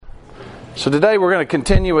So today we're going to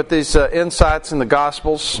continue with these insights in the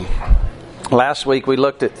Gospels. Last week we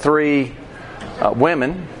looked at three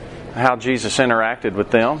women, how Jesus interacted with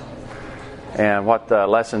them, and what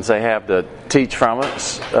lessons they have to teach from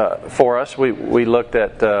us. For us, we looked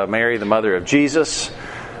at Mary, the mother of Jesus,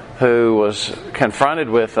 who was confronted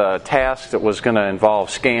with a task that was going to involve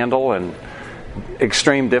scandal and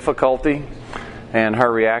extreme difficulty. And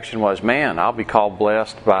her reaction was, man, I'll be called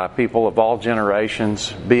blessed by people of all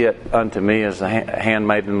generations. Be it unto me as a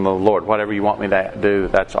handmaiden of the Lord. Whatever you want me to do,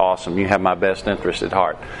 that's awesome. You have my best interest at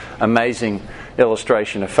heart. Amazing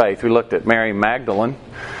illustration of faith. We looked at Mary Magdalene,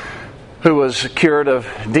 who was cured of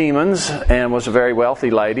demons and was a very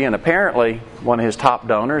wealthy lady, and apparently one of his top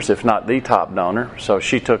donors, if not the top donor. So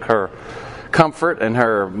she took her comfort and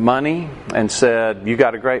her money and said, you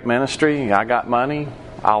got a great ministry, I got money,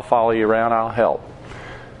 I'll follow you around, I'll help.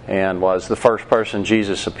 And was the first person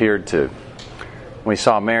Jesus appeared to. We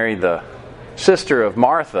saw Mary, the sister of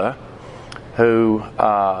Martha, who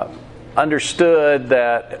understood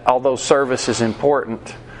that although service is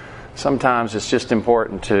important, sometimes it's just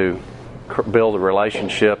important to build a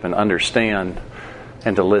relationship and understand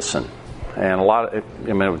and to listen.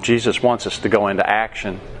 And Jesus wants us to go into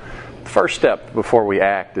action. The first step before we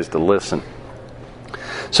act is to listen.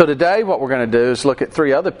 So today what we're going to do is look at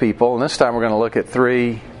three other people, and this time we're going to look at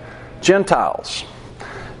three Gentiles.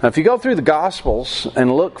 Now if you go through the Gospels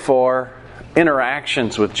and look for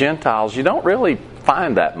interactions with Gentiles, you don't really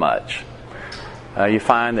find that much. You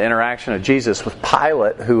find the interaction of Jesus with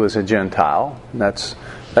Pilate, who was a Gentile. That's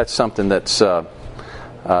something that's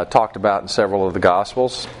talked about in several of the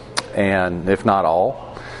Gospels, and if not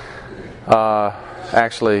all.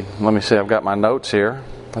 Actually, let me see, I've got my notes here.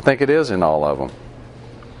 I think it is in all of them.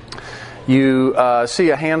 You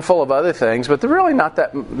see a handful of other things, but they're really not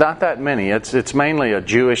that many. It's mainly a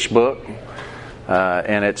Jewish book,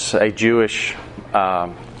 and it's a Jewish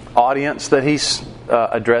audience that he's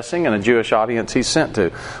addressing and a Jewish audience he's sent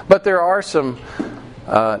to. But there are some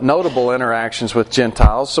notable interactions with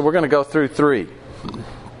Gentiles, so we're going to go through three.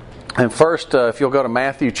 And first, if you'll go to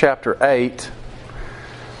Matthew chapter 8,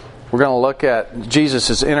 we're going to look at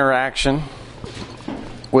Jesus' interaction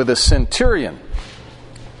with a centurion.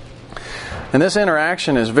 And this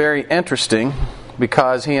interaction is very interesting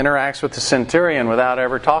because he interacts with the centurion without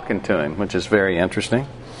ever talking to him, which is very interesting.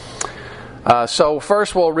 So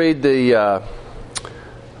first we'll read the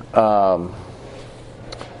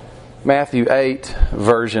Matthew 8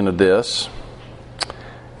 version of this.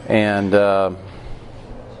 And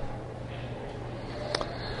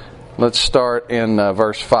let's start in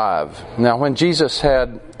verse 5. Now when Jesus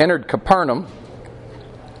had entered Capernaum,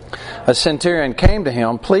 a centurion came to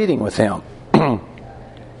him, pleading with him,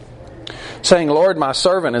 saying, Lord, my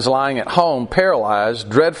servant is lying at home, paralyzed,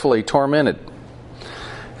 dreadfully tormented.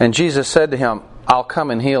 And Jesus said to him, I'll come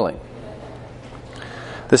and heal him.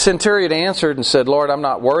 The centurion answered and said, Lord, I'm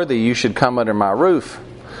not worthy you should come under my roof,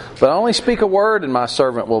 but only speak a word and my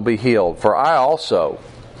servant will be healed. For I also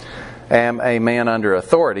am a man under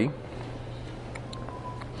authority,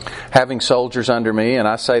 having soldiers under me, and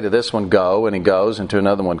I say to this one, go, and he goes, and to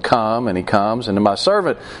another one, come, and he comes, and to my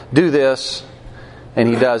servant, do this, and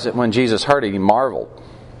he does it. When Jesus heard it, he marveled.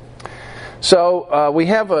 So we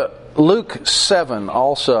have Luke 7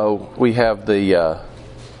 also, we have the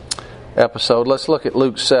episode. Let's look at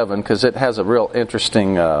Luke 7, because it has a real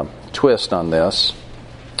interesting twist on this.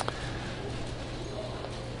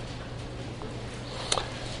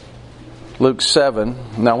 Luke 7.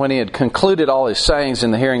 Now when he had concluded all his sayings in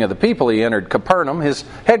the hearing of the people, he entered Capernaum. His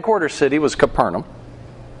headquarters city was Capernaum.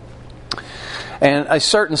 And a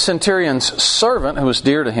certain centurion's servant, who was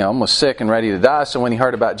dear to him, was sick and ready to die. So when he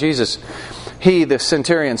heard about Jesus, he, the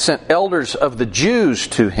centurion, sent elders of the Jews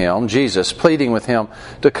to him, Jesus, pleading with him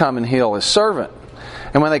to come and heal his servant.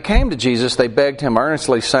 And when they came to Jesus, they begged him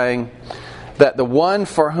earnestly, saying that the one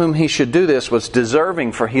for whom he should do this was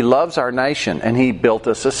deserving, for he loves our nation, and he built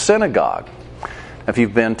us a synagogue. If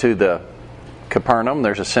you've been to the Capernaum,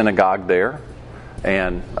 there's a synagogue there,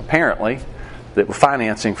 and apparently the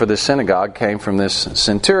financing for this synagogue came from this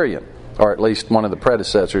centurion, or at least one of the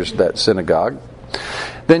predecessors of that synagogue.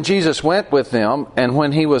 Then Jesus went with them, and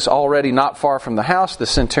when he was already not far from the house, the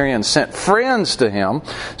centurion sent friends to him,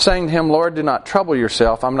 saying to him, Lord, do not trouble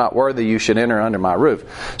yourself. I'm not worthy you should enter under my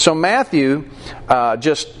roof. So Matthew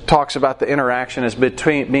just talks about the interaction as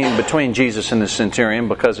being between Jesus and the centurion,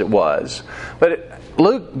 because it was. But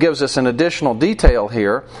Luke gives us an additional detail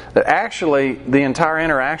here that actually the entire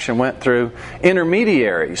interaction went through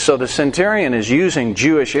intermediaries. So the centurion is using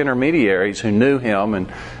Jewish intermediaries who knew him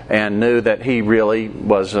and knew that he really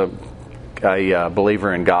was a a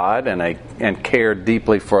believer in God and cared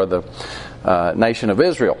deeply for the nation of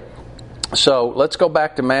Israel. So let's go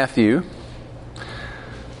back to Matthew.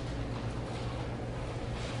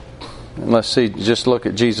 And let's see, just look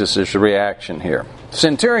at Jesus' reaction here.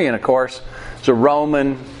 Centurion, of course, is a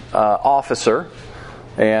Roman officer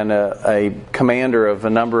and a commander of a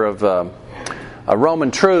number of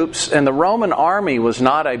Roman troops. And the Roman army was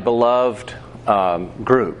not a beloved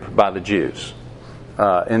group by the Jews.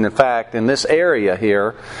 And in fact, in this area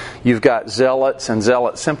here, you've got zealots and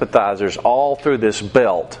zealot sympathizers all through this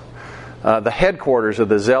belt. The headquarters of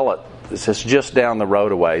the zealots is just down the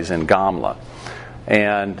road a ways in Gamla.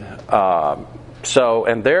 And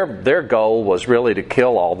their goal was really to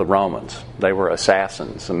kill all the Romans. They were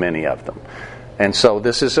assassins, many of them. And so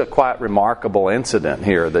this is a quite remarkable incident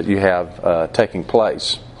here that you have taking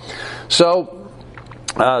place. So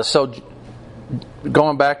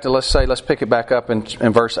going back to, let's pick it back up in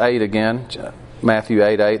verse 8 again. Matthew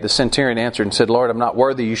 8:8. The centurion answered and said, Lord, I'm not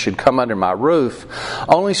worthy you should come under my roof.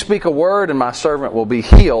 Only speak a word and my servant will be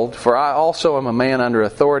healed. For I also am a man under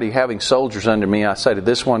authority, having soldiers under me. I say to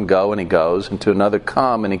this one, go, and he goes. And to another,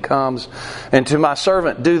 come, and he comes. And to my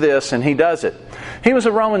servant, do this, and he does it. He was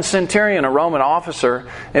a Roman centurion, a Roman officer.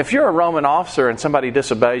 If you're a Roman officer and somebody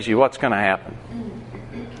disobeys you, what's going to happen?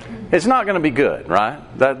 It's not going to be good, right?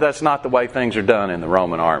 That's not the way things are done in the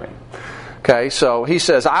Roman army. Okay, so he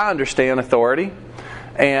says, I understand authority,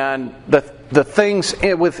 and the things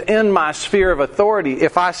within my sphere of authority,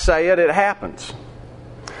 if I say it, it happens.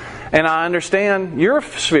 And I understand your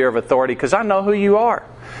sphere of authority because I know who you are.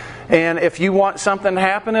 And if you want something to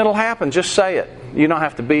happen, it'll happen. Just say it. You don't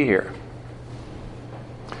have to be here.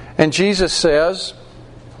 And Jesus says,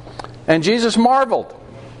 and Jesus marveled.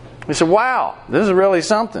 He said, wow, this is really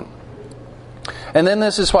something. And then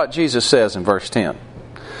this is what Jesus says in verse 10.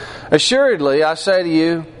 Assuredly, I say to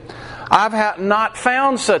you, I've not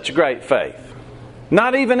found such great faith.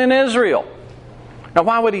 Not even in Israel. Now,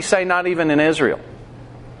 why would he say not even in Israel?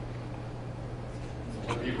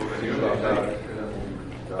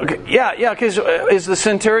 Okay, yeah, because is the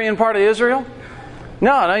centurion part of Israel?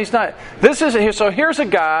 No, he's not. So here's a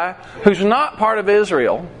guy who's not part of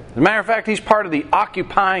Israel. As a matter of fact, he's part of the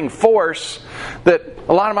occupying force that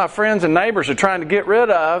a lot of my friends and neighbors are trying to get rid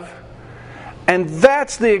of. And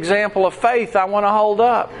that's the example of faith I want to hold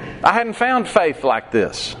up. I hadn't found faith like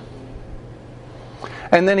this.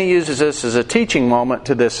 And then he uses this as a teaching moment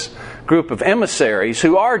to this group of emissaries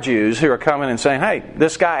who are Jews who are coming and saying, hey,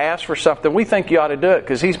 this guy asked for something. We think you ought to do it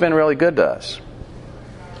because he's been really good to us.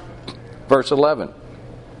 Verse 11.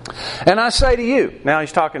 And I say to you, now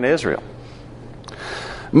he's talking to Israel,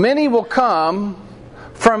 many will come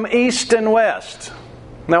from east and west.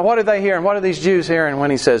 Now what are they hearing? What are these Jews hearing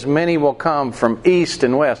when he says, many will come from east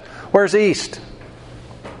and west? Where's east?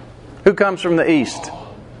 Who comes from the east?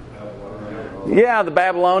 Yeah, the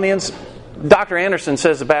Babylonians. Dr. Anderson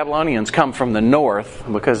says the Babylonians come from the north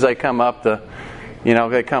because they come up through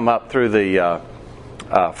the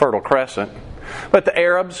Fertile Crescent. But the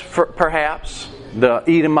Arabs, perhaps, the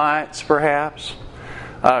Edomites, perhaps,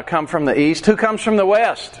 come from the east. Who comes from the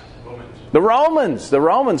west? The Romans. The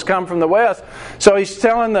Romans come from the west. So he's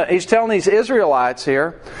telling these Israelites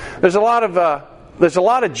here. There's a lot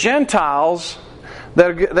of Gentiles that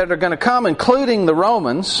are going to come, including the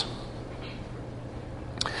Romans,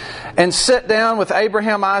 and sit down with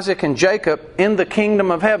Abraham, Isaac, and Jacob in the kingdom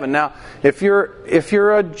of heaven. Now, if you're a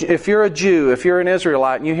Jew, if you're an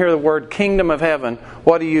Israelite, and you hear the word kingdom of heaven,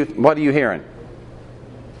 what are you hearing?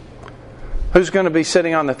 Who's going to be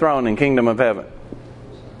sitting on the throne in kingdom of heaven?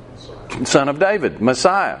 Son of David,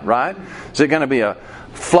 Messiah, right? Is it going to be a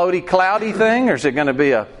floaty, cloudy thing, or is it going to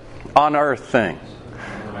be a on earth thing?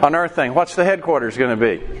 On earth thing. What's the headquarters going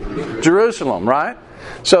to be? Jerusalem, right?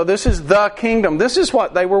 So this is the kingdom. This is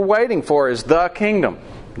what they were waiting for, is the kingdom.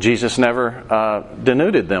 Jesus never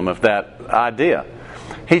denuded them of that idea.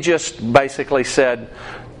 He just basically said,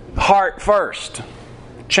 heart first.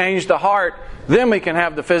 Change the heart, then we can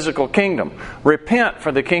have the physical kingdom. Repent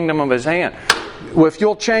for the kingdom of His hand. If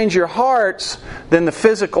you'll change your hearts, then the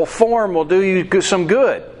physical form will do you some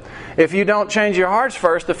good. If you don't change your hearts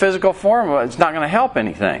first, the physical form is not going to help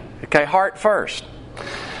anything. Okay, heart first.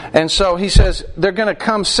 And so he says they're going to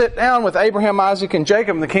come sit down with Abraham, Isaac, and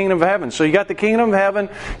Jacob in the kingdom of heaven. So you got the kingdom of heaven,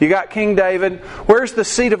 you got King David. Where's the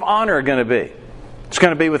seat of honor going to be? It's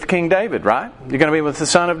going to be with King David, right? You're going to be with the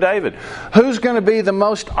son of David. Who's going to be the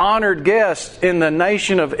most honored guest in the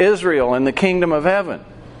nation of Israel in the kingdom of heaven?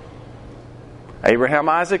 Abraham,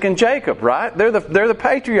 Isaac, and Jacob, right? They're the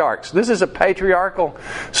patriarchs. This is a patriarchal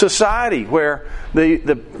society where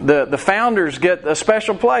the founders get a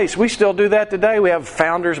special place. We still do that today. We have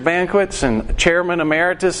founders' banquets and chairman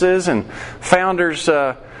emerituses and founders'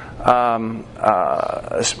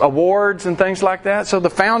 awards and things like that. So the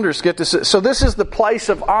founders get to sit. So this is the place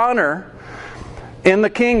of honor in the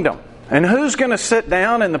kingdom. And who's going to sit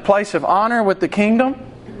down in the place of honor with the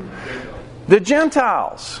kingdom? The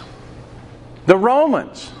Gentiles. The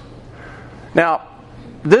Romans. Now,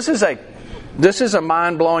 this is a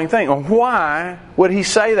mind-blowing thing. Why would he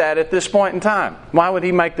say that at this point in time? Why would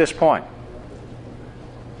he make this point?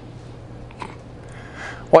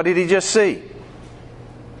 What did he just see?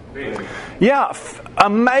 Yeah,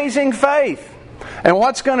 amazing faith. And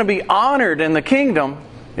what's going to be honored in the kingdom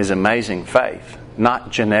is amazing faith,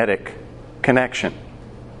 not genetic connection.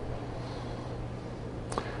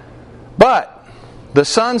 But the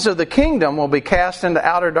sons of the kingdom will be cast into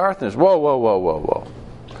outer darkness. Whoa.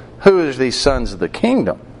 Who is these sons of the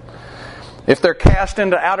kingdom? If they're cast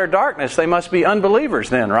into outer darkness, they must be unbelievers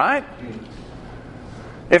then, right?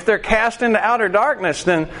 If they're cast into outer darkness,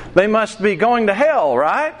 then they must be going to hell,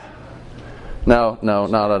 right? No,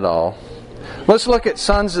 not at all. Let's look at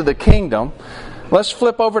sons of the kingdom. Let's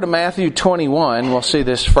flip over to Matthew 21. We'll see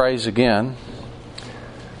this phrase again.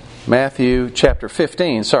 Matthew chapter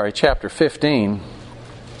 15.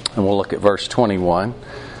 And we'll look at verse 21.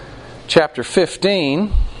 Chapter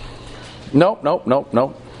 15. Nope.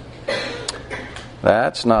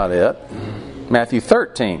 That's not it. Matthew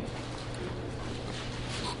 13.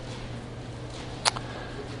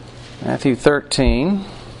 Matthew 13.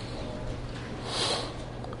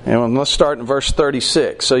 And let's start in verse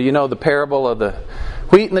 36. So you know the parable of the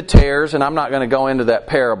wheat and the tares, and I'm not going to go into that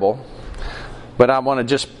parable. But I want to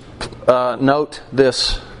just note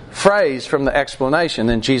this phrase from the explanation.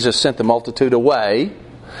 Then Jesus sent the multitude away,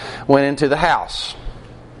 went into the house.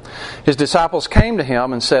 His disciples came to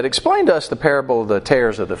him and said, "Explain to us the parable of the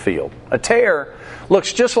tares of the field." A tare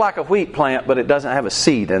looks just like a wheat plant, but it doesn't have a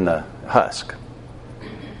seed in the husk.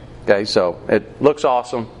 Okay, so it looks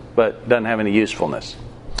awesome, but doesn't have any usefulness.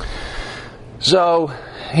 So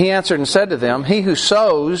he answered and said to them, "He who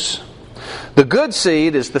sows the good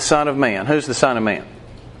seed is the Son of Man." Who's the Son of Man?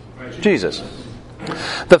 Jesus.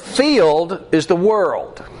 The field is the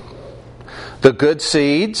world. The good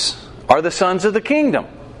seeds are the sons of the kingdom.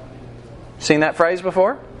 Seen that phrase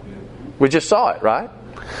before? We just saw it, right?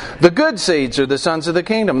 The good seeds are the sons of the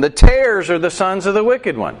kingdom. The tares are the sons of the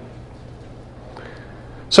wicked one.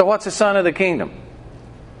 So what's the son of the kingdom?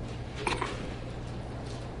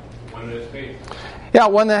 One that has faith. Yeah,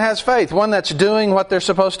 one that has faith. One that's doing what they're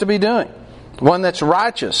supposed to be doing. One that's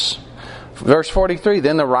righteous. Verse 43,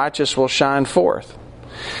 then the righteous will shine forth.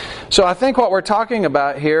 So I think what we're talking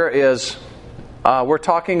about here is we're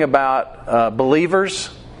talking about believers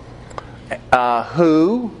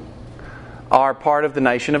who are part of the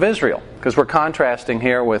nation of Israel. Because we're contrasting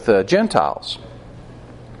here with Gentiles.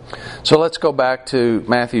 So let's go back to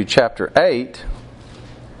Matthew chapter 8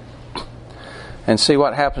 and see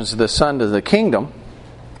what happens to the sons of the kingdom.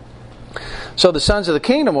 So the sons of the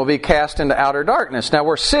kingdom will be cast into outer darkness. Now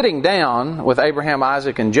we're sitting down with Abraham,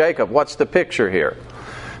 Isaac, and Jacob. What's the picture here?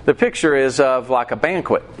 The picture is of like a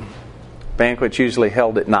banquet. Banquet's usually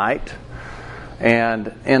held at night.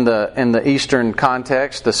 And in the Eastern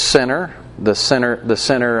context, the center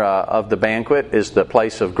of the banquet is the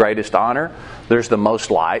place of greatest honor. There's the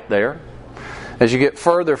most light there. As you get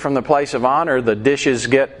further from the place of honor, the dishes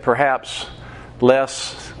get perhaps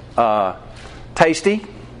less tasty,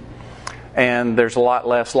 and there's a lot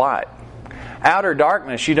less light. Outer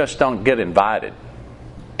darkness, you just don't get invited.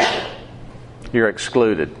 You're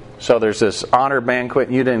excluded. So there's this honor banquet,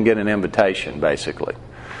 and you didn't get an invitation, basically.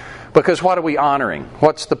 Because what are we honoring?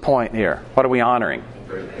 What's the point here? What are we honoring?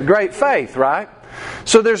 Great faith, right?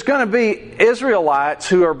 So there's going to be Israelites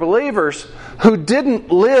who are believers who didn't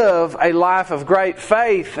live a life of great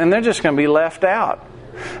faith, and they're just going to be left out.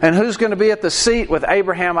 And who's going to be at the seat with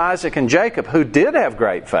Abraham, Isaac, and Jacob, who did have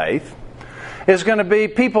great faith, is going to be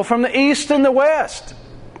people from the east and the west.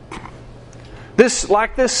 This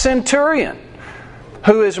centurion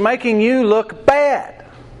who is making you look bad.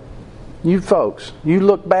 You folks, you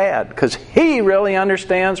look bad because he really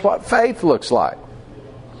understands what faith looks like.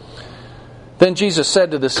 Then Jesus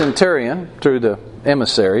said to the centurion, through the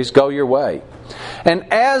emissaries, "Go your way.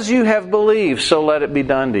 And as you have believed, so let it be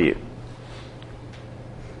done to you."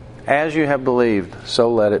 As you have believed,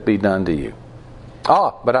 so let it be done to you.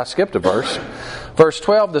 But I skipped a verse. Verse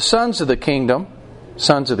 12, the sons of the kingdom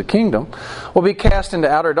sons of the kingdom, will be cast into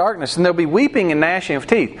outer darkness, and there'll be weeping and gnashing of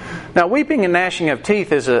teeth. Now, weeping and gnashing of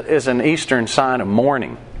teeth is an Eastern sign of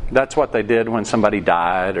mourning. That's what they did when somebody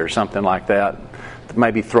died or something like that,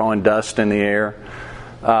 maybe throwing dust in the air.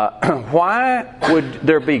 Why would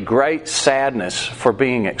there be great sadness for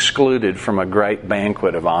being excluded from a great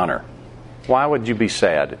banquet of honor? Why would you be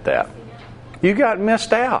sad at that? You got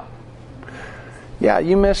missed out. Yeah,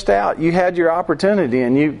 you missed out. You had your opportunity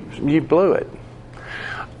and you blew it.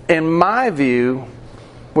 In my view,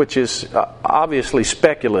 which is obviously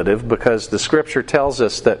speculative because the Scripture tells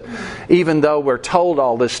us that even though we're told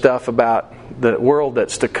all this stuff about the world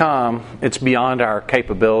that's to come, it's beyond our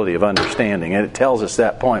capability of understanding. And it tells us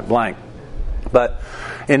that point blank. But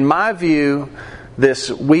in my view,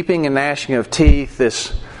 this weeping and gnashing of teeth,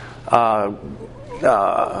 this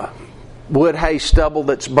wood, hay, stubble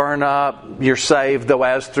that's burned up, you're saved though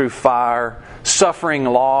as through fire, suffering,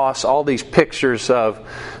 loss, all these pictures of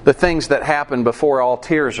the things that happen before all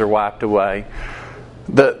tears are wiped away.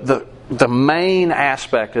 The main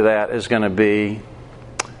aspect of that is going to be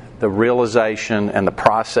the realization and the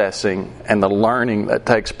processing and the learning that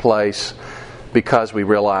takes place because we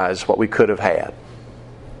realize what we could have had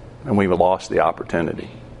and we lost the opportunity.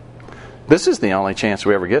 This is the only chance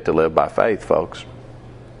we ever get to live by faith, folks.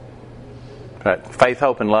 Right? Faith,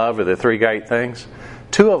 hope, and love are the three great things.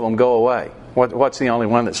 Two of them go away. What's the only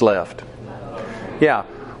one that's left? Yeah.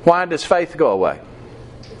 Why does faith go away?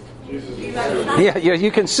 Yeah,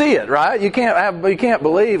 you can see it, right? You can't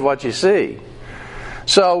believe what you see.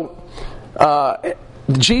 So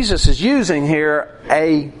Jesus is using here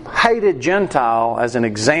a hated Gentile as an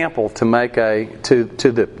example to make to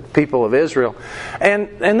the people of Israel, and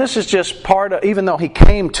this is just part of. Even though he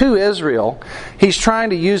came to Israel, he's trying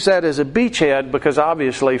to use that as a beachhead because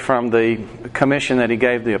obviously from the commission that he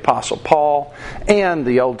gave the Apostle Paul and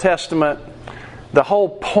the Old Testament, the whole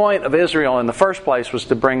point of Israel in the first place was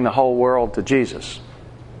to bring the whole world to Jesus.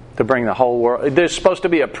 To bring the whole world. They're supposed to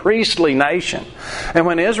be a priestly nation. And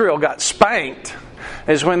when Israel got spanked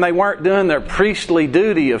is when they weren't doing their priestly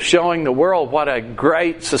duty of showing the world what a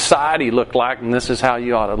great society looked like and this is how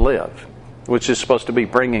you ought to live. Which is supposed to be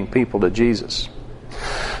bringing people to Jesus.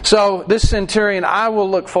 So this centurion, I will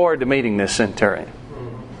look forward to meeting this centurion.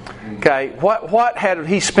 Okay, what had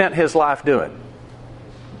he spent his life doing?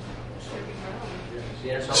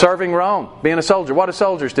 Serving Rome, being a soldier. What do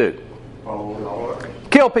soldiers do?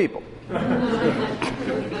 Kill people.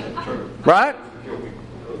 Right?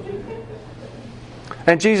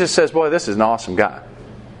 And Jesus says, boy, this is an awesome guy.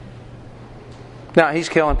 Now, he's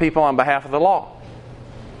killing people on behalf of the law.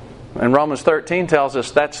 And Romans 13 tells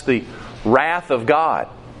us that's the wrath of God.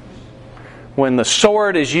 When the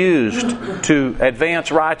sword is used to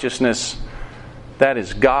advance righteousness, that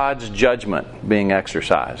is God's judgment being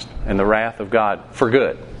exercised. And the wrath of God for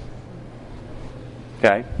good.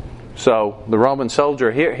 Okay? So the Roman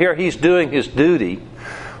soldier, here he's doing his duty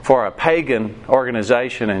for a pagan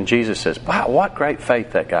organization, and Jesus says, wow, what great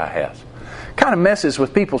faith that guy has. Kind of messes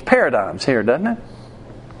with people's paradigms here, doesn't it?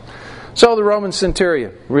 So the Roman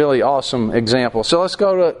centurion, really awesome example. So let's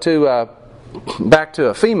go to back to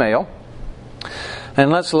a female, and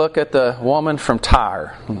let's look at the woman from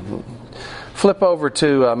Tyre. Flip over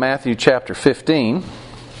to Matthew chapter 15.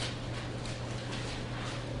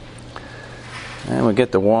 And we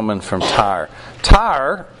get the woman from Tyre.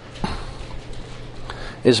 Tyre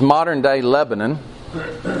is modern day Lebanon,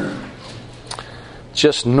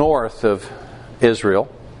 just north of Israel.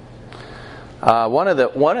 One of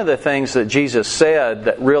the things that Jesus said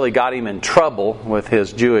that really got him in trouble with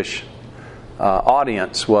his Jewish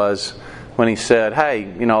audience was when he said, hey,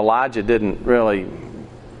 Elijah didn't really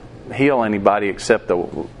heal anybody except the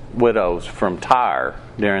widows from Tyre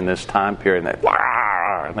during this time period.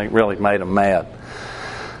 And they really made him mad.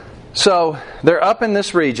 So they're up in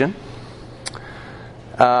this region.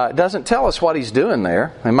 It doesn't tell us what he's doing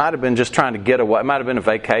there. It might have been just trying to get away. It might have been a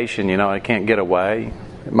vacation, he can't get away.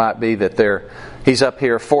 It might be that he's up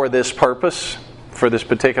here for this purpose, for this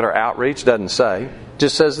particular outreach. Doesn't say.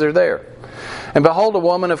 Just says they're there. And behold, a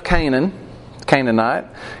woman of Canaanite,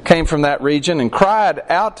 came from that region and cried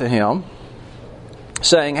out to him,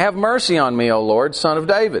 saying, have mercy on me, O Lord, Son of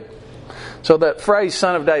David. So that phrase,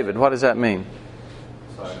 Son of David, what does that mean?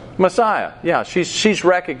 Messiah. Yeah, she's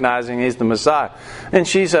recognizing he's the Messiah. And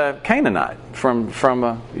she's a Canaanite from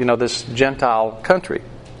this Gentile country.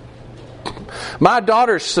 My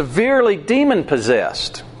daughter's severely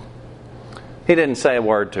demon-possessed. He didn't say a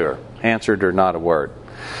word to her. Answered her not a word.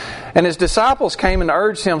 And his disciples came and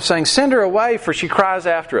urged him, saying, send her away, for she cries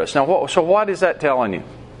after us. Now, so what is that telling you?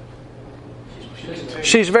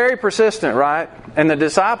 She's very persistent, right? And the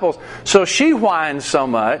disciples, so she whines so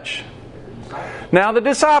much. Now the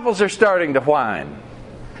disciples are starting to whine.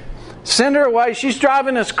 Send her away. She's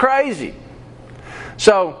driving us crazy.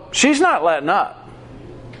 So she's not letting up.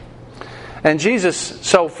 And Jesus,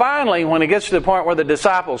 so finally, when it gets to the point where the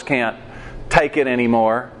disciples can't take it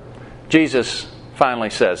anymore, Jesus finally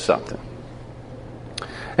says something.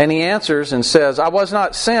 And he answers and says, I was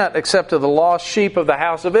not sent except to the lost sheep of the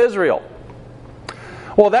house of Israel.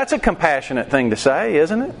 Well, that's a compassionate thing to say,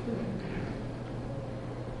 isn't it?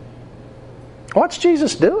 What's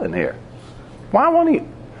Jesus doing here? Why won't he?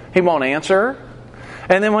 He won't answer her.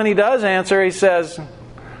 And then when he does answer, he says,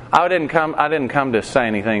 I didn't come to say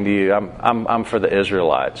anything to you. I'm for the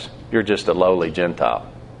Israelites. You're just a lowly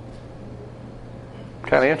Gentile.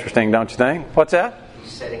 Kind of interesting, don't you think? What's that?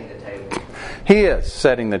 He's setting the table. He is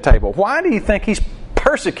setting the table. Why do you think he's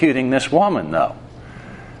persecuting this woman, though?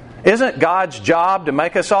 Isn't God's job to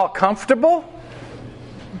make us all comfortable?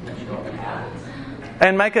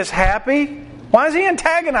 And make us happy? Why is he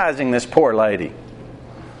antagonizing this poor lady?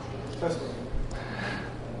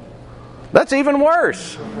 That's even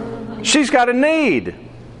worse. She's got a need.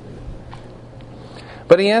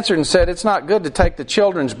 But he answered and said, it's not good to take the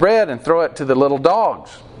children's bread and throw it to the little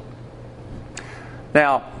dogs.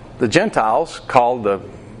 Now, the Jews called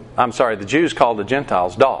the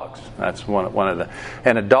Gentiles dogs. That's one of the.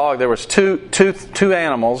 And a dog, there was two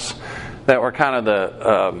animals that were kind of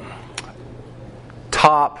the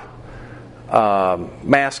top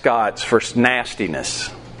mascots for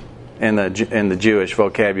nastiness in the Jewish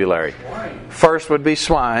vocabulary. First would be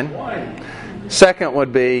swine. Second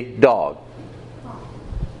would be dog.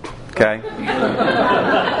 Okay?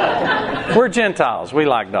 We're Gentiles. We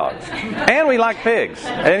like dogs. And we like pigs.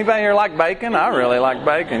 Anybody here like bacon? I really like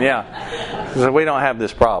bacon, yeah. So we don't have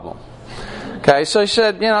this problem. Okay, so he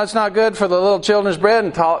said, it's not good for the little children's bread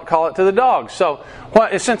and call it to the dogs. So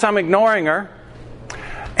since I'm ignoring her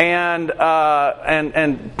and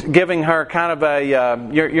giving her kind of a,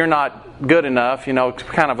 you're not good enough,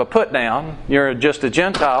 kind of a put down, you're just a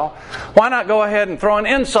Gentile, why not go ahead and throw an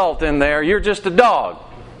insult in there, you're just a dog.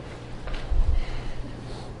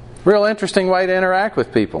 Real interesting way to interact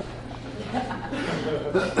with people.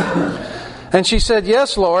 And she said,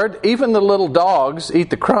 yes, Lord, even the little dogs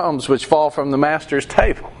eat the crumbs which fall from the master's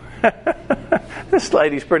table. This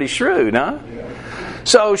lady's pretty shrewd, huh?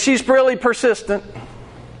 So she's really persistent.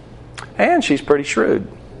 And she's pretty shrewd.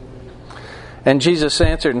 And Jesus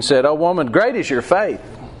answered and said, O woman, great is your faith.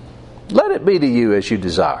 Let it be to you as you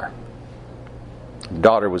desire. Her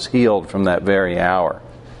daughter was healed from that very hour.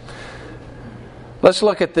 Let's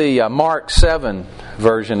look at the Mark 7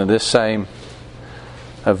 version of this same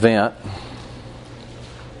event.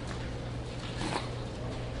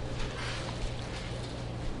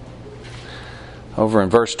 Over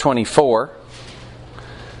in verse 24.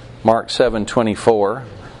 Mark 7:24.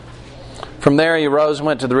 From there he arose and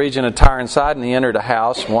went to the region of Tyre and Sidon, and he entered a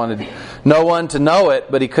house, wanted no one to know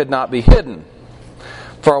it, but he could not be hidden.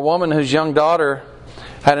 For a woman whose young daughter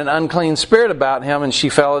had an unclean spirit about him, and she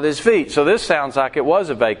fell at his feet. So this sounds like it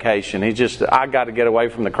was a vacation. I got to get away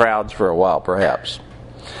from the crowds for a while, perhaps.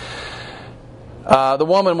 The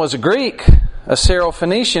woman was a Greek, a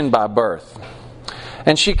Syrophoenician by birth.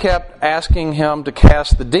 And she kept asking him to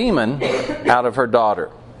cast the demon out of her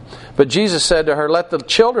daughter. But Jesus said to her, let the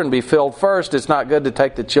children be filled first. It's not good to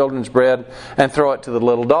take the children's bread and throw it to the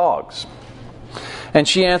little dogs. And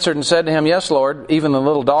she answered and said to him, yes, Lord, even the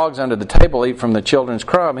little dogs under the table eat from the children's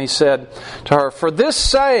crumb. He said to her, for this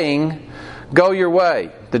saying, go your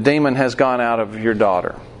way. The demon has gone out of your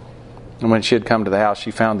daughter. And when she had come to the house, she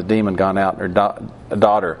found the demon gone out and her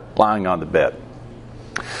daughter lying on the bed.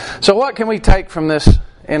 So what can we take from this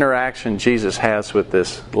interaction Jesus has with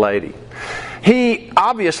this lady? He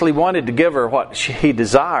obviously wanted to give her what he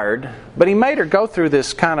desired, but he made her go through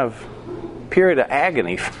this kind of period of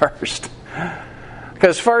agony first.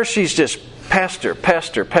 Because first she's just pester.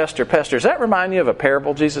 Does that remind you of a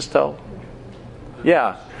parable Jesus told?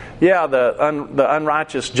 Yeah, the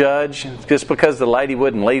unrighteous judge. Just because the lady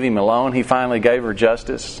wouldn't leave him alone, he finally gave her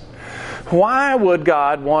justice. Why would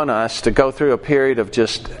God want us to go through a period of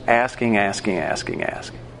just asking? And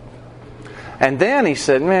then he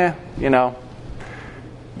said,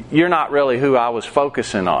 you're not really who I was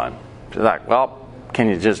focusing on. She's like, well, can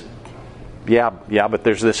you just... Yeah, but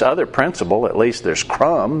there's this other principle. At least there's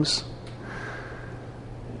crumbs.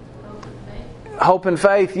 Hope and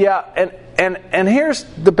faith, yeah. And here's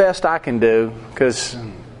the best I can do, because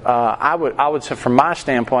I would say, from my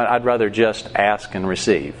standpoint, I'd rather just ask and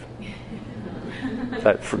receive.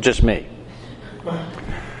 That for just me.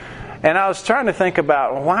 And I was trying to think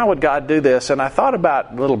about, well, why would God do this? And I thought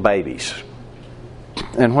about little babies.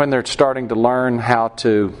 And when they're starting to learn how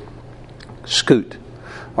to scoot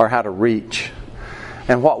or how to reach.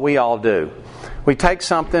 And what we all do. We take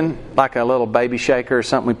something like a little baby shaker or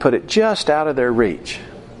something, we put it just out of their reach.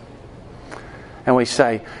 And we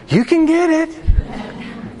say, you can get it.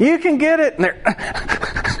 You can get it. And they're...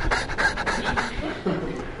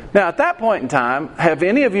 Now, at that point in time, have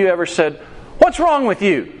any of you ever said, what's wrong with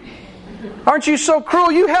you? Aren't you so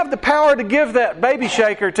cruel? You have the power to give that baby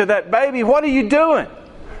shaker to that baby. What are you doing?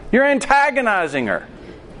 You're antagonizing her.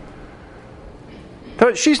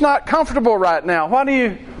 But she's not comfortable right now. Why do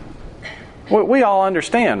you... We all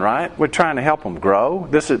understand, right? We're trying to help them grow.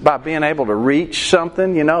 This is by being able to reach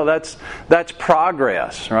something, that's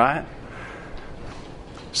progress, right?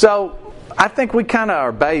 So, I think we kind of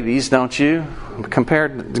are babies, don't you?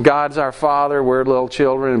 Compared to God's our Father, we're little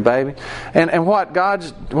children and baby. And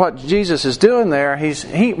what Jesus is doing there,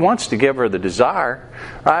 He wants to give her the desire,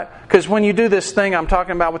 right? Because when you do this thing I'm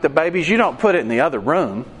talking about with the babies, you don't put it in the other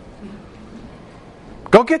room.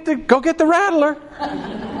 Go get the rattler.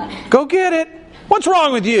 Go get it. What's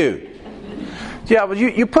wrong with you? Yeah, but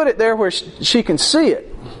you put it there where she can see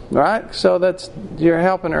it, right? So you're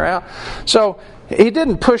helping her out. So He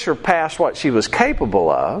didn't push her past what she was capable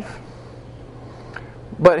of,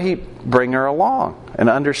 but He bring her along and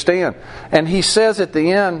understand. And He says at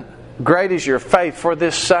the end, "Great is your faith for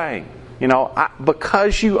this saying."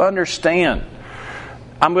 Because you understand,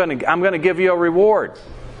 I'm going to give you a reward.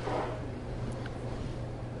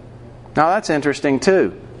 Now that's interesting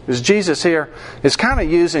too, because Jesus here is kind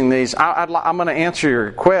of using these. I'm going to answer your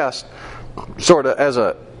request sort of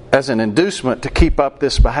as an inducement to keep up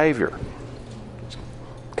this behavior. It's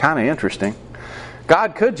kind of interesting.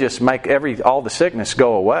 God could just make all the sickness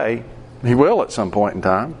go away. He will at some point in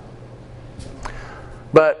time.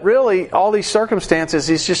 But really, all these circumstances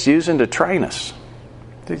He's just using to train us.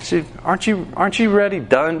 Aren't you ready?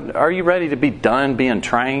 Done? Are you ready to be done being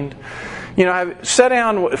trained? Sit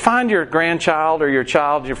down, find your grandchild or your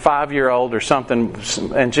child, your 5-year-old or something,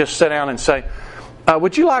 and just sit down and say,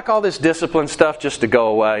 would you like all this discipline stuff just to go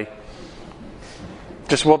away?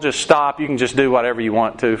 We'll just stop. You can just do whatever you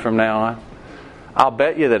want to from now on. I'll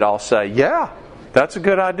bet you that I'll say, yeah, that's a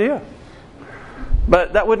good idea.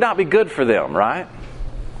 But that would not be good for them, right?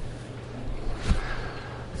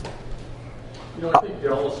 I think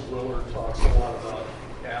Dallas Willard talks a lot about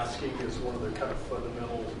asking as one of the kind of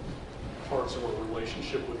fundamental parts of our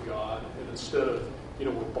relationship with God, and instead of we're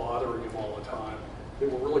bothering Him all the time, that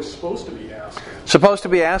we're really supposed to be asking. Supposed to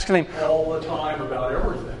be asking Him all the time about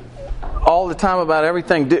everything. All the time about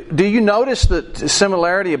everything. Do you notice the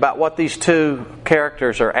similarity about what these two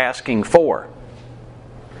characters are asking for?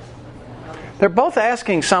 They're both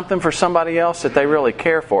asking something for somebody else that they really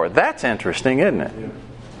care for. That's interesting, isn't it? Yeah.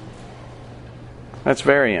 That's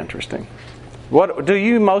very interesting. What do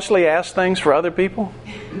you mostly ask things for other people?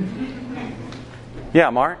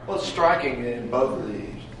 Yeah, Mark? Well, it's striking in both of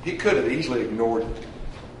these. He could have easily ignored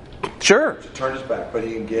it. Sure. Turned his back, but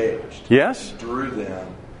he engaged. Yes. He drew them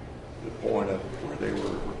to the point of where they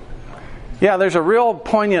were. Yeah, there's a real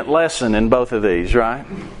poignant lesson in both of these, right?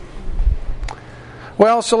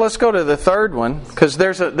 Well, so let's go to the third one, because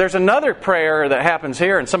there's another prayer that happens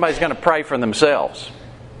here, and somebody's going to pray for themselves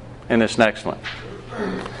in this next one.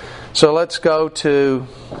 So let's go to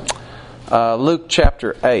Luke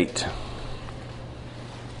chapter 8.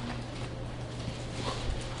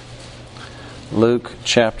 Luke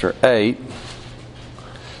chapter 8.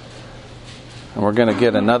 And we're going to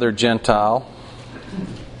get another Gentile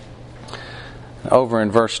over in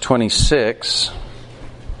verse 26.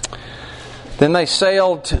 Then they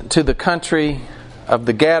sailed to the country of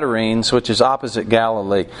the Gadarenes, which is opposite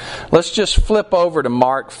Galilee. Let's just flip over to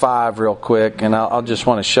Mark 5 real quick, and I'll just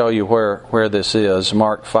want to show you where this is.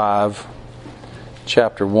 Mark 5,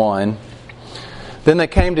 chapter 1. Then they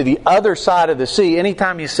came to the other side of the sea.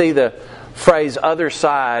 Anytime you see the phrase other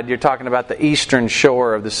side, you're talking about the eastern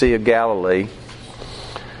shore of the Sea of Galilee.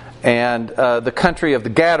 And the country of the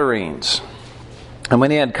Gadarenes. And when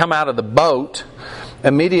he had come out of the boat,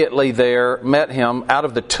 immediately there met him out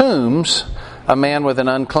of the tombs a man with an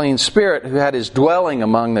unclean spirit who had his dwelling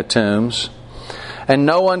among the tombs. And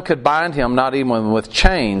no one could bind him, not even with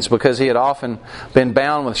chains, because he had often been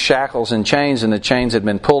bound with shackles and chains, and the chains had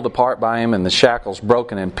been pulled apart by him and the shackles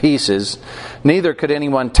broken in pieces. Neither could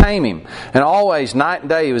anyone tame him. And always, night and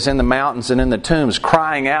day, he was in the mountains and in the tombs,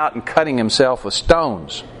 crying out and cutting himself with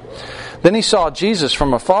stones. Then he saw Jesus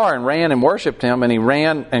from afar and ran and worshipped him, and he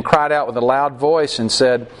ran and cried out with a loud voice and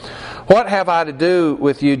said, What have I to do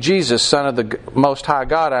with you, Jesus, Son of the Most High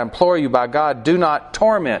God? I implore you by God, do not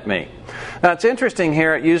torment me. Now it's interesting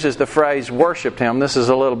here, it uses the phrase worshipped him. This is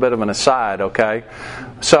a little bit of an aside, okay?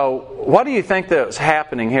 So what do you think that was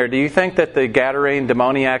happening here? Do you think that the Gadarene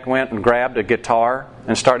demoniac went and grabbed a guitar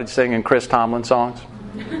and started singing Chris Tomlin songs?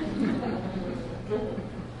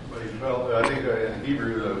 Well, I think in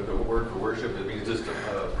Hebrew, the word for worship, it means just to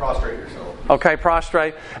prostrate yourself. Okay,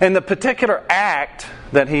 prostrate. And the particular act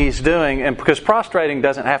that he's doing, and because prostrating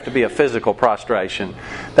doesn't have to be a physical prostration,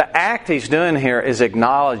 the act he's doing here is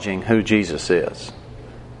acknowledging who Jesus is.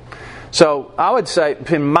 So I would say,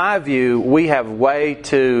 in my view, we have way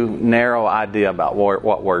too narrow idea about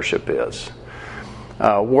what worship is.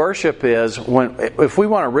 Worship is if we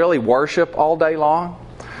want to really worship all day long,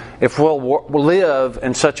 if we'll live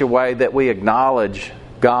in such a way that we acknowledge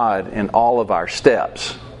God in all of our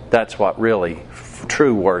steps, that's what really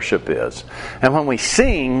true worship is. And when we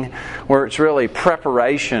sing, where it's really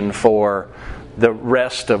preparation for the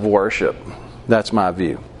rest of worship. That's my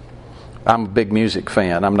view. I'm a big music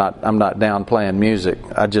fan. I'm not downplaying music.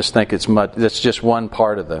 I just think that's just one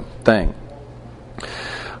part of the thing.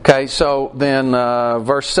 Okay, so then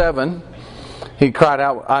verse 7, he cried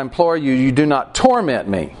out, I implore you, you do not torment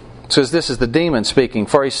me. It says this is the demon speaking.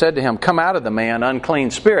 For he said to him, come out of the man, unclean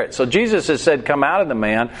spirit. So Jesus has said, come out of the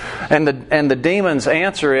man. And the demon's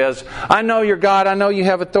answer is, I know you're God. I know you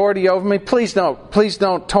have authority over me. Please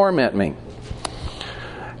don't torment me.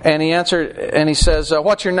 And he answered, and he says,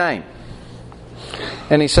 what's your name?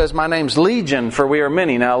 And he says, my name's Legion, for we are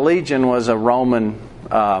many. Now, Legion was a Roman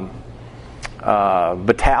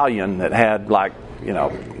battalion that had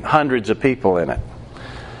hundreds of people in it.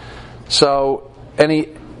 So, and he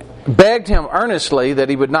begged him earnestly that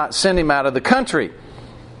he would not send him out of the country.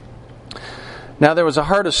 Now there was a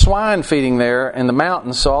herd of swine feeding there in the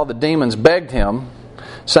mountains, so all the demons begged him,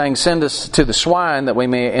 saying, send us to the swine that we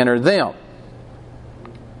may enter them.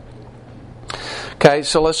 Okay,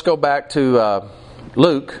 so let's go back to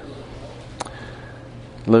Luke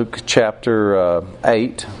chapter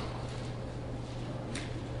 8.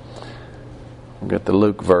 We'll get the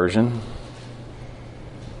Luke version.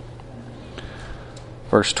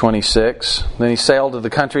 Verse 26, then he sailed to the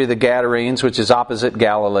country of the Gadarenes, which is opposite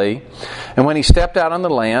Galilee. And when he stepped out on the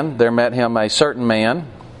land, there met him a certain man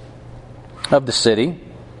of the city,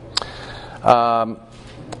 from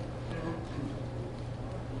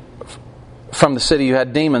the city who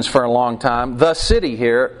had demons for a long time. The city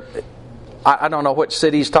here, I don't know which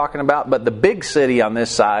city he's talking about, but the big city on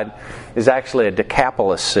this side is actually a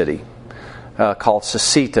Decapolis city called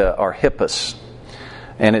Cecita or Hippus.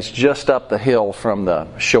 And it's just up the hill from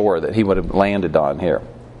the shore that he would have landed on here.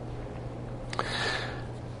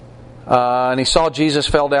 And he saw Jesus,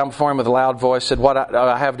 fell down before him with a loud voice, said, what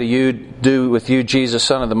I have to do with you, Jesus,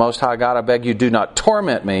 Son of the Most High God, I beg you, do not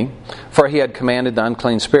torment me. For he had commanded the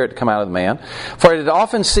unclean spirit to come out of the man. For it had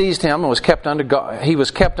often seized him and he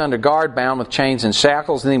was kept under guard, bound with chains and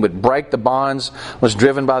shackles, and he would break the bonds, was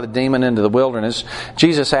driven by the demon into the wilderness.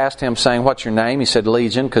 Jesus asked him, saying, what's your name? He said,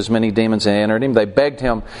 Legion, because many demons had entered him. They begged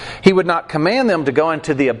him. He would not command them to go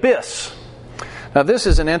into the abyss. Now this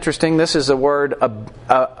is the word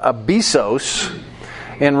abyssos.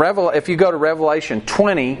 If you go to Revelation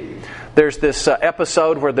 20, there's this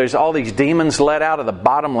episode where there's all these demons let out of the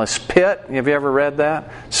bottomless pit. Have you ever read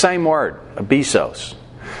that? Same word, abyssos.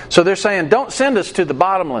 So they're saying, don't send us to the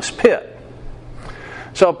bottomless pit.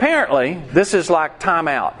 So apparently, this is like time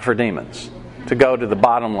out for demons to go to the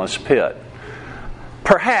bottomless pit.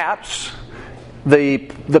 Perhaps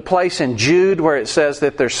the place in Jude where it says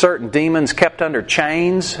that there's certain demons kept under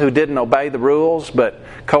chains who didn't obey the rules but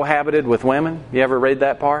cohabited with women. You ever read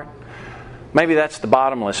that part? Maybe that's the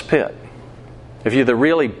bottomless pit. If you're the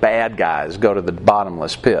really bad guys, go to the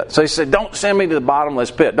bottomless pit. So he said, don't send me to the bottomless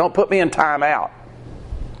pit. Don't put me in time out.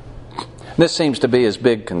 This seems to be his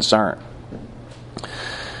big concern.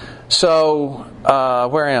 So,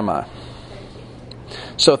 where am I?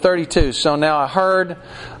 So 32, so now a herd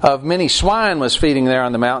of many swine was feeding there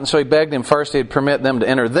on the mountain. So he begged him first he'd permit them to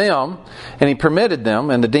enter them. And he permitted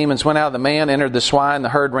them. And the demons went out of the man, entered the swine. The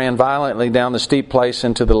herd ran violently down the steep place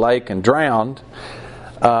into the lake and drowned.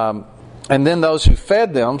 And then those who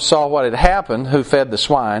fed them saw what had happened, who fed the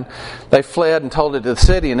swine. They fled and told it to the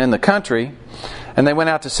city and in the country. And they went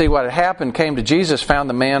out to see what had happened, came to Jesus, found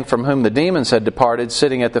the man from whom the demons had departed,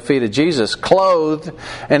 sitting at the feet of Jesus, clothed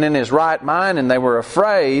and in his right mind, and they were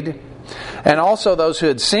afraid. And also those who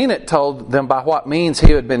had seen it told them by what means he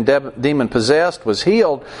who had been demon-possessed was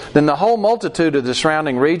healed. Then the whole multitude of the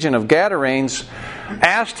surrounding region of Gadarenes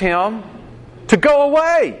asked him to go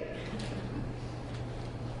away.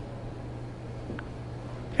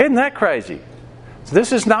 Isn't that crazy?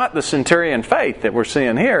 This is not the centurion faith that we're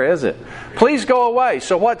seeing here, is it? Please go away.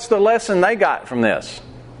 So what's the lesson they got from this?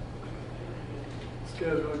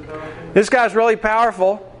 This guy's really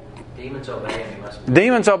powerful. Demons obey him.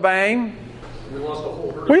 Demons obey him.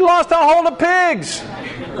 We lost a hold of pigs.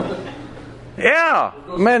 Yeah.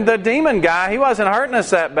 Man, the demon guy, he wasn't hurting us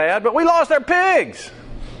that bad, but we lost our pigs.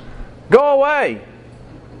 Go away.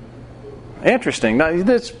 Interesting. Now,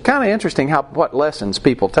 it's kind of interesting what lessons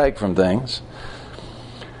people take from things.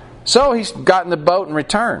 So he's got in the boat and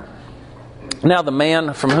returned. Now the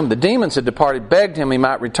man from whom the demons had departed begged him that he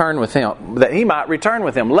might return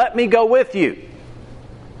with him. Let me go with you.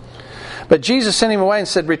 But Jesus sent him away and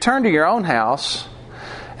said, return to your own house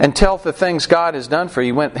and tell the things God has done for you.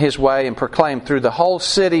 He went his way and proclaimed through the whole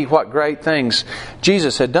city what great things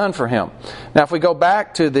Jesus had done for him. Now if we go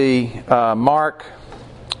back to the Mark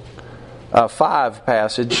 5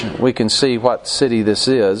 passage, we can see what city this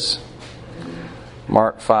is.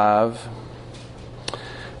 Mark 5.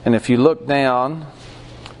 And if you look down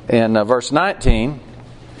in verse 19,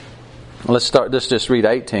 let's just read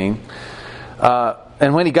 18.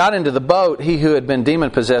 And when he got into the boat, he who had been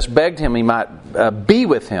demon-possessed begged him he might be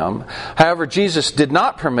with him. However, Jesus did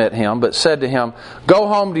not permit him, but said to him, go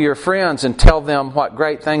home to your friends and tell them what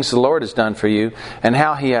great things the Lord has done for you and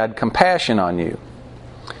how he had compassion on you.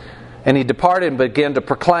 And he departed and began to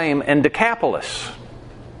proclaim in Decapolis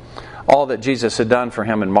all that Jesus had done for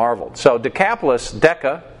him and marveled. So Decapolis,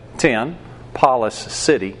 Deca, 10, Polis,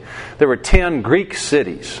 city. There were 10 Greek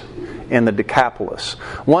cities in the Decapolis.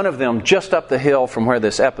 One of them just up the hill from where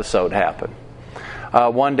this episode happened.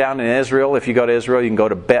 One down in Israel. If you go to Israel, you can go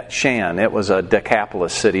to Bet Shan. It was a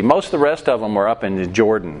Decapolis city. Most of the rest of them were up in the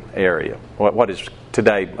Jordan area. What is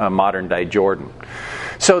today modern day Jordan.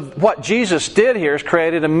 So what Jesus did here is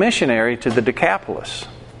created a missionary to the Decapolis.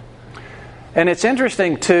 And it's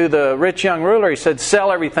interesting, to the rich young ruler, he said,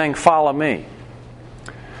 sell everything, follow me.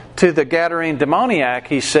 To the Gadarene demoniac,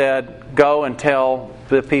 he said, go and tell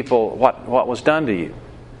the people what was done to you.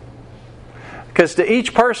 Because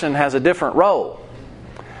each person has a different role.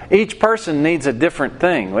 Each person needs a different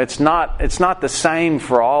thing. It's not the same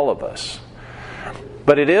for all of us.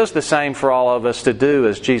 But it is the same for all of us to do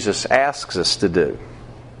as Jesus asks us to do.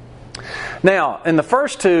 Now, in the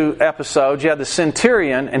first 2 episodes, you have the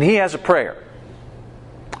centurion, and he has a prayer.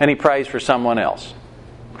 And he prays for someone else.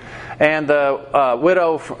 And the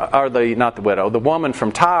the woman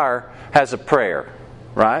from Tyre has a prayer,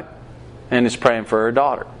 right? And is praying for her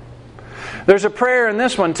daughter. There's a prayer in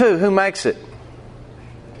this one too. Who makes it?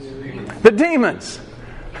 The demons.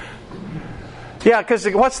 Yeah, because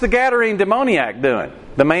what's the Gadarene demoniac doing?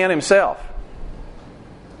 The man himself.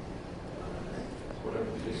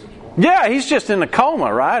 Yeah, he's just in a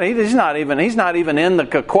coma, right? He's not even in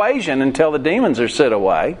the equation until the demons are sent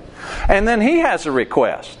away. And then he has a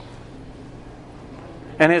request.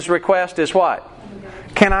 And his request is what?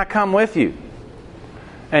 Can I come with you?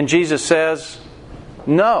 And Jesus says,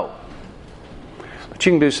 no. But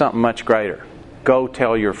you can do something much greater. Go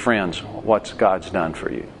tell your friends what God's done for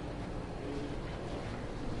you.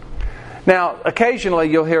 Now, occasionally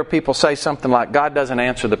you'll hear people say something like, God doesn't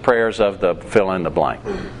answer the prayers of the fill in the blank.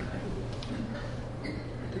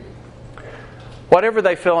 Whatever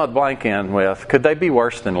they fill in the blank in with, could they be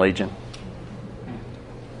worse than Legion?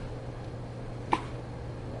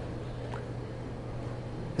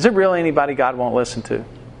 Is there really anybody God won't listen to?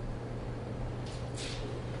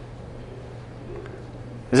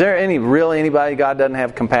 Is there anybody God doesn't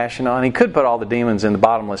have compassion on? He could put all the demons in the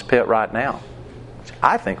bottomless pit right now, which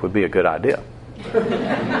I think would be a good idea.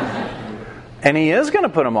 And He is going to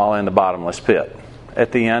put them all in the bottomless pit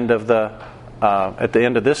at the end of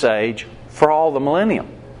this age for all the millennium.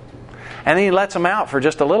 And He lets them out for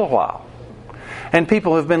just a little while. And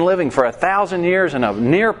people who've been living for 1,000 years in a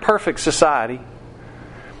near perfect society,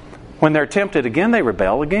 when they're tempted again, they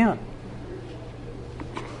rebel again.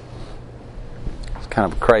 It's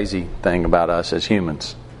kind of a crazy thing about us as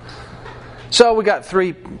humans. So we got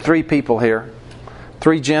three people here,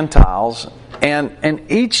 3 Gentiles, and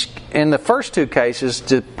each in the first 2 cases,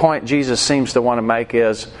 the point Jesus seems to want to make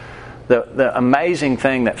is the amazing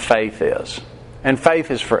thing that faith is, and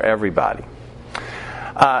faith is for everybody.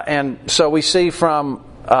 And so we see from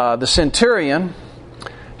the centurion,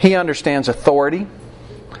 he understands authority.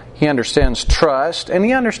 He understands trust, and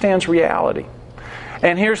he understands reality.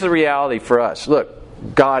 And here's the reality for us.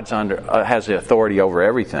 Look, God has the authority over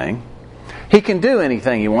everything. He can do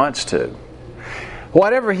anything He wants to.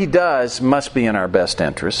 Whatever He does must be in our best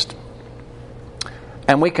interest.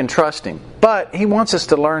 And we can trust Him. But He wants us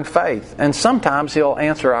to learn faith. And sometimes He'll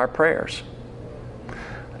answer our prayers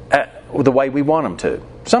the way we want Him to.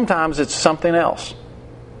 Sometimes it's something else.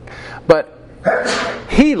 But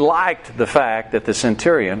he liked the fact that the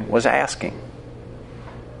centurion was asking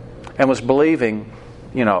and was believing,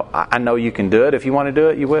 I know you can do it. If you want to do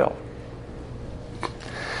it, you will.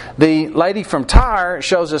 The lady from Tyre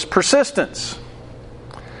shows us persistence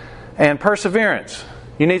and perseverance.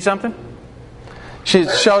 You need something? She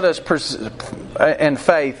showed us and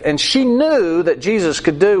faith, and she knew that Jesus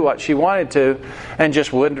could do what she wanted to and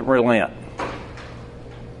just wouldn't relent.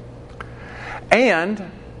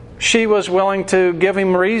 And she was willing to give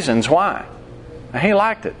him reasons why. He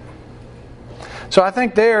liked it. So I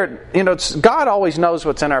think God always knows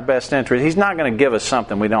what's in our best interest. He's not going to give us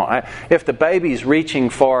something we don't. If the baby's reaching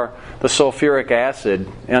for the sulfuric acid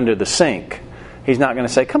under the sink, He's not going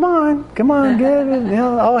to say, come on, get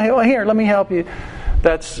it. Here, let me help you.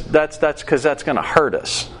 That's because that's going to hurt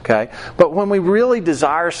us. Okay? But when we really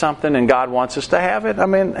desire something and God wants us to have it,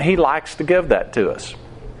 He likes to give that to us.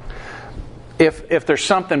 If there's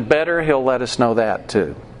something better, He'll let us know that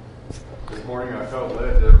too. This morning I felt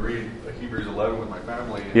led to read Hebrews 11 with my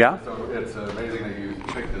family. Yeah. So it's amazing that you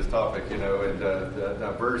picked this topic, and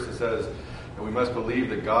that verse that says, and we must believe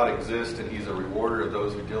that God exists and He's a rewarder of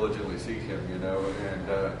those who diligently seek Him.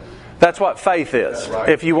 And that's what faith is. Right.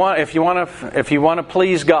 If you want to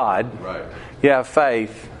please God, right. You have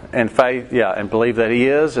faith, and believe that He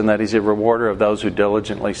is, and that He's a rewarder of those who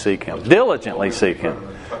diligently seek Him. Diligently seek Him.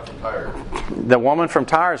 The woman from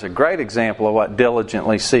Tyre is a great example of what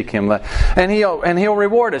diligently seek Him, and He'll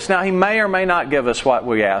reward us. Now, He may or may not give us what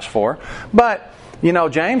we ask for, but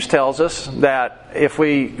James tells us that if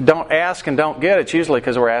we don't ask and don't get, it's usually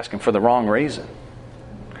because we're asking for the wrong reason.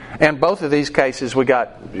 And both of these cases, we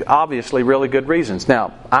got obviously really good reasons.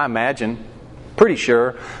 Now, I imagine, pretty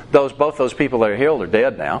sure, both those people that are healed are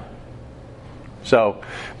dead now. So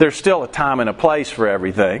there's still a time and a place for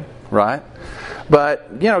everything, right?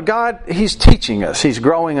 But, God, He's teaching us. He's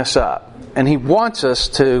growing us up. And He wants us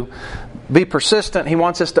to be persistent. He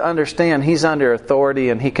wants us to understand He's under authority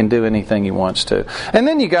and He can do anything He wants to. And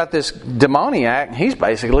then you got this demoniac. He's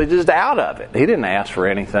basically just out of it. He didn't ask for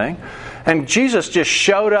anything. And Jesus just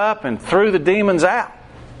showed up and threw the demons out.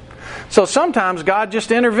 So sometimes God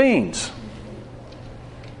just intervenes.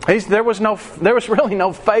 There was really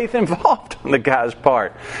no faith involved on the guy's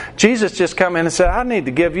part. Jesus just come in and said, I need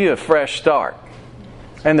to give you a fresh start.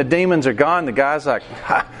 And the demons are gone. The guy's like,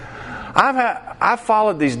 I've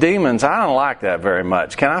followed these demons. I don't like that very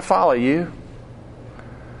much. Can I follow you?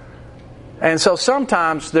 And so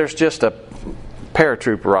sometimes there's just a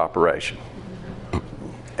paratrooper operation.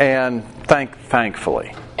 And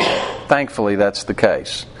thankfully that's the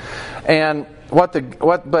case. And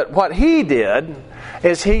what he did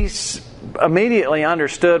is he immediately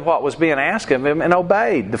understood what was being asked of him and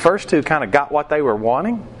obeyed. The first two kind of got what they were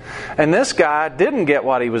wanting. And this guy didn't get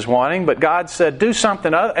what he was wanting, but God said, do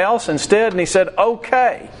something else instead. And he said,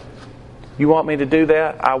 okay, you want me to do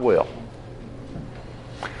that? I will.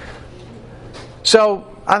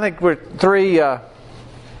 So I think we're three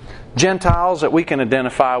Gentiles that we can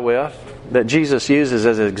identify with, that Jesus uses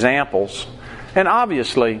as examples. And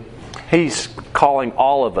obviously, He's calling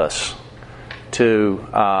all of us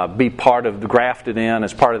to be part of, grafted in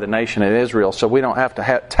as part of the nation of Israel. So we don't have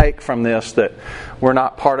to take from this that we're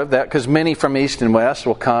not part of that, because many from east and west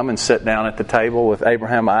will come and sit down at the table with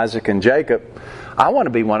Abraham, Isaac, and Jacob. I want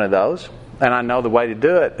to be one of those. And I know the way to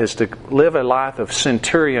do it is to live a life of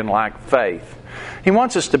centurion-like faith. He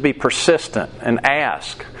wants us to be persistent and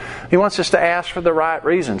ask. He wants us to ask for the right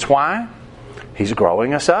reasons. Why? He's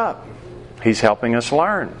growing us up. He's helping us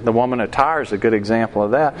learn. The woman at Tyre is a good example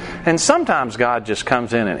of that. And sometimes God just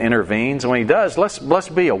comes in and intervenes. And when He does, let's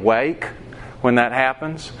be awake when that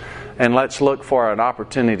happens. And let's look for an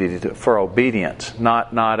opportunity for obedience.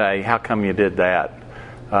 Not a, how come you did that?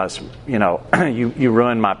 You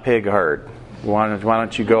ruined my pig herd. Why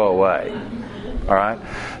don't you go away? All right.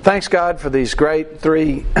 Thanks, God, for these great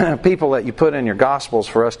three people that you put in your Gospels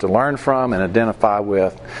for us to learn from and identify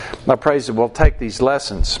with. I praise that we'll take these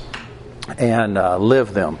lessons and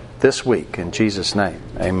live them this week. In Jesus' name,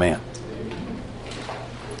 amen.